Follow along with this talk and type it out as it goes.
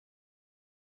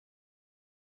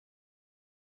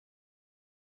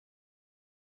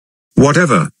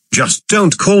Whatever, just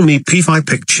don't call me P5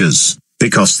 Pictures,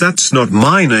 because that's not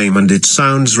my name and it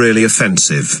sounds really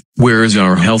offensive. Where's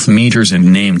our health meters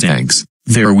and name tags?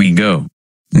 There we go.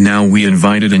 Now we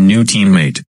invited a new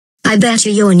teammate. I bet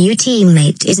you your new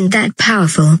teammate isn't that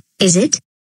powerful, is it?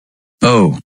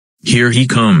 Oh. Here he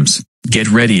comes.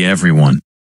 Get ready everyone.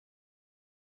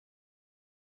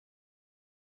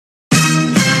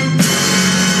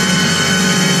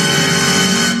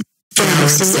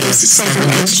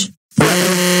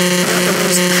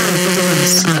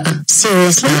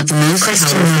 Seriously?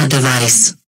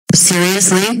 Device.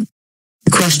 Seriously?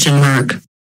 Question mark.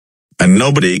 And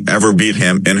nobody ever beat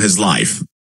him in his life.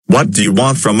 What do you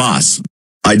want from us?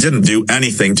 I didn't do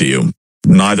anything to you.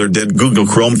 Neither did Google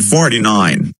Chrome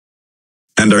 49.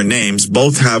 And our names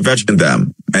both have Edge in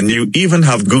them, and you even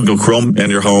have Google Chrome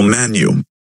in your home menu.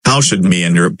 How should me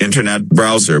and your internet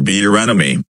browser be your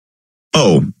enemy?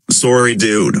 Oh, sorry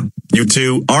dude. You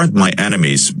two aren't my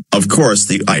enemies. Of course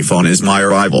the iPhone is my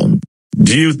rival.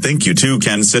 Do you think you two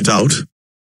can sit out?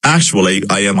 Actually,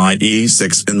 I am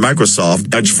IE6 in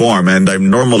Microsoft Edge form and I'm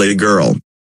normally a girl.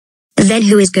 Then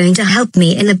who is going to help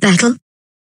me in the battle?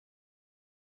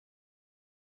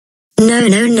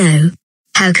 No.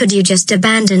 How could you just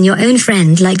abandon your own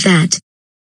friend like that?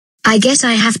 I guess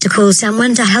I have to call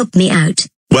someone to help me out.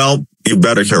 Well, you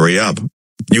better hurry up.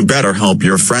 You better hope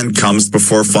your friend comes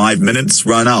before 5 minutes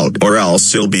run out or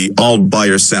else you'll be all by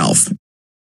yourself.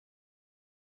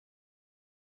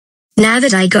 Now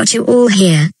that I got you all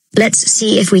here, let's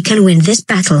see if we can win this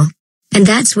battle. And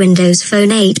that's Windows Phone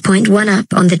 8.1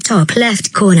 up on the top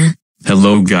left corner.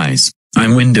 Hello guys,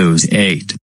 I'm Windows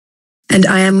 8. And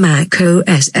I am Mac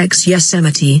OS X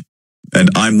Yosemite. And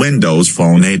I'm Windows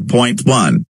Phone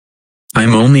 8.1.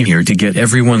 I'm only here to get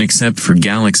everyone except for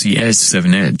Galaxy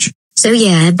S7 Edge. So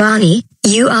yeah, Barney,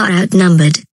 you are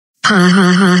outnumbered. Ha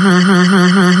ha ha ha ha ha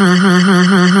ha ha ha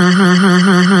ha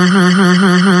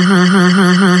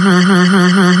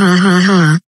ha ha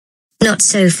ha. Not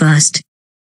so fast.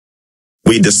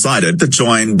 We decided to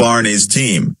join Barney's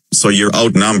team, so you're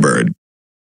outnumbered.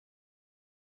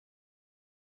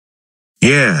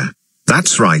 Yeah,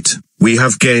 that's right, we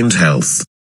have gained health.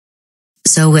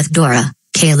 So with Dora,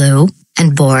 Kalu,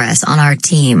 and Boris on our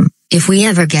team, if we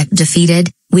ever get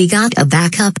defeated, we got a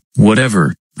backup.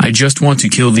 Whatever, I just want to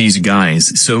kill these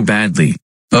guys so badly.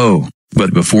 Oh,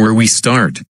 but before we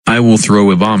start, I will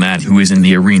throw a bomb at who is in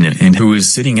the arena and who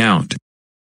is sitting out.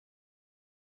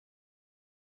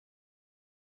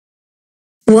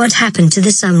 What happened to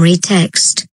the summary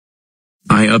text?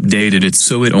 I updated it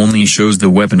so it only shows the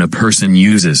weapon a person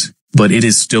uses, but it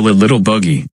is still a little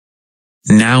buggy.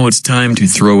 Now it's time to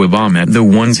throw a bomb at the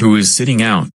ones who is sitting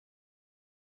out.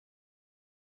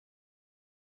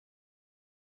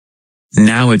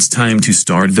 Now it's time to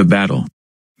start the battle.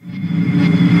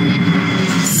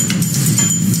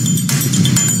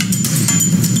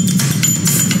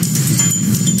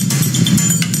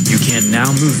 You can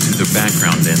now move to the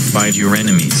background and fight your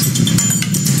enemies.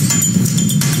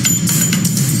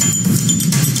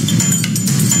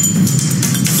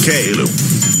 Kalu,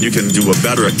 you can do a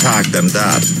better attack than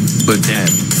that. But Dad,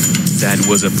 that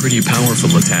was a pretty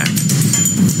powerful attack.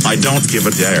 I don't give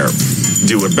a dare.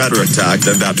 Do a better attack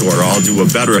than that or I'll do a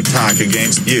better attack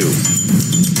against you.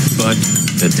 But,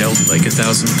 that dealt like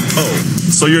 1,000. Oh,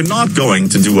 so you're not going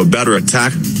to do a better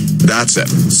attack? That's it,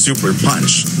 super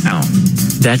punch. Ow.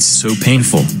 That's so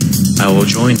painful. I will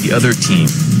join the other team.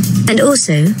 And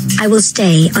also, I will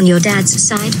stay on your dad's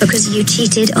side because you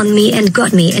cheated on me and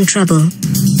got me in trouble.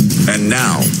 And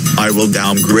now, I will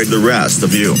downgrade the rest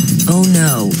of you. Oh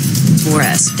no.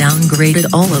 Boris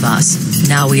downgraded all of us.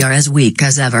 Now we are as weak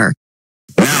as ever.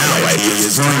 Now it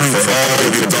is time for all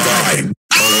of you to die.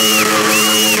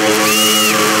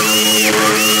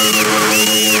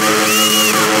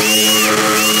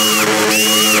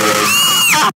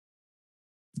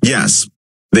 Yes.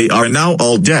 They are now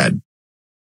all dead.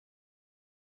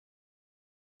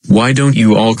 Why don't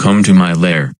you all come to my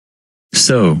lair?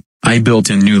 So, I built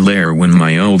a new lair when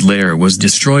my old lair was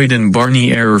destroyed in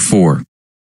Barney Error 4.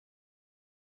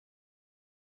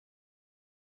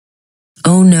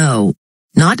 Oh no.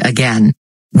 Not again.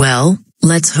 Well,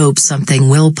 let's hope something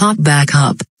will pop back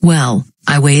up. Well,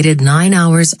 I waited 9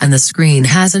 hours and the screen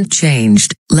hasn't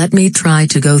changed. Let me try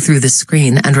to go through the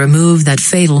screen and remove that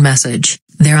fatal message.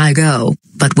 There I go.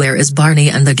 But where is Barney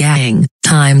and the gang?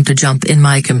 Time to jump in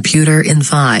my computer in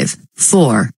 5,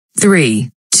 4, 3,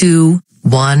 2,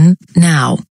 1,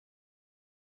 now.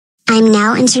 I'm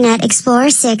now Internet Explorer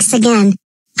 6 again.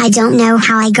 I don't know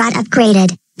how I got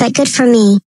upgraded, but good for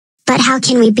me. But how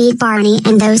can we beat Barney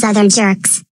and those other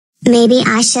jerks? Maybe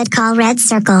I should call Red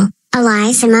Circle,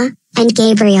 Elizama, and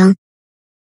Gabriel.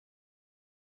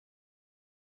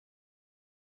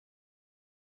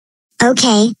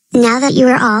 Okay, now that you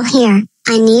are all here,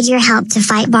 I need your help to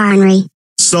fight Barney.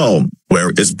 So, where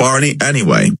is Barney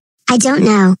anyway? I don't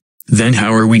know. Then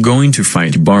how are we going to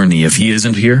fight Barney if he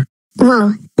isn't here?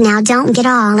 Whoa, now don't get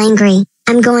all angry.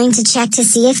 I'm going to check to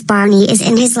see if Barney is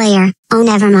in his lair. Oh,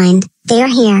 never mind. They are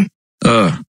here.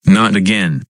 Not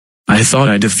again. I thought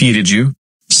I defeated you.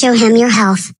 Show him your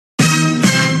health.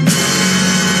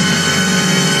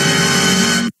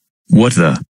 What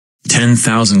the?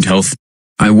 10,000 health?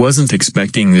 I wasn't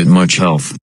expecting that much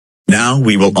health. Now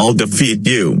we will all defeat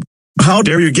you. How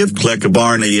dare you give Click a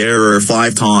Barney error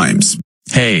 5 times?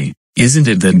 Hey, isn't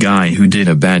it that guy who did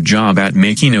a bad job at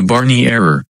making a Barney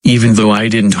error, even though I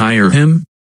didn't hire him?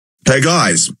 Hey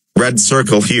guys, red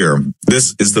circle here.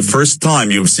 This is the first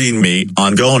time you've seen me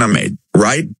on Gonamate,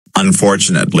 right?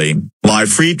 Unfortunately, my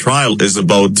free trial is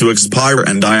about to expire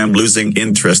and I am losing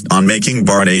interest on making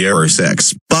Barney error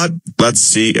 6. But, let's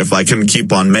see if I can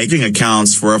keep on making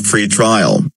accounts for a free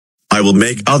trial. I will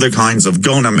make other kinds of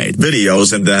Gonamate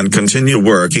videos and then continue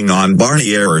working on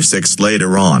Barney error 6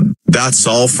 later on. That's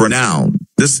all for now.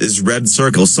 This is Red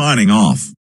Circle signing off.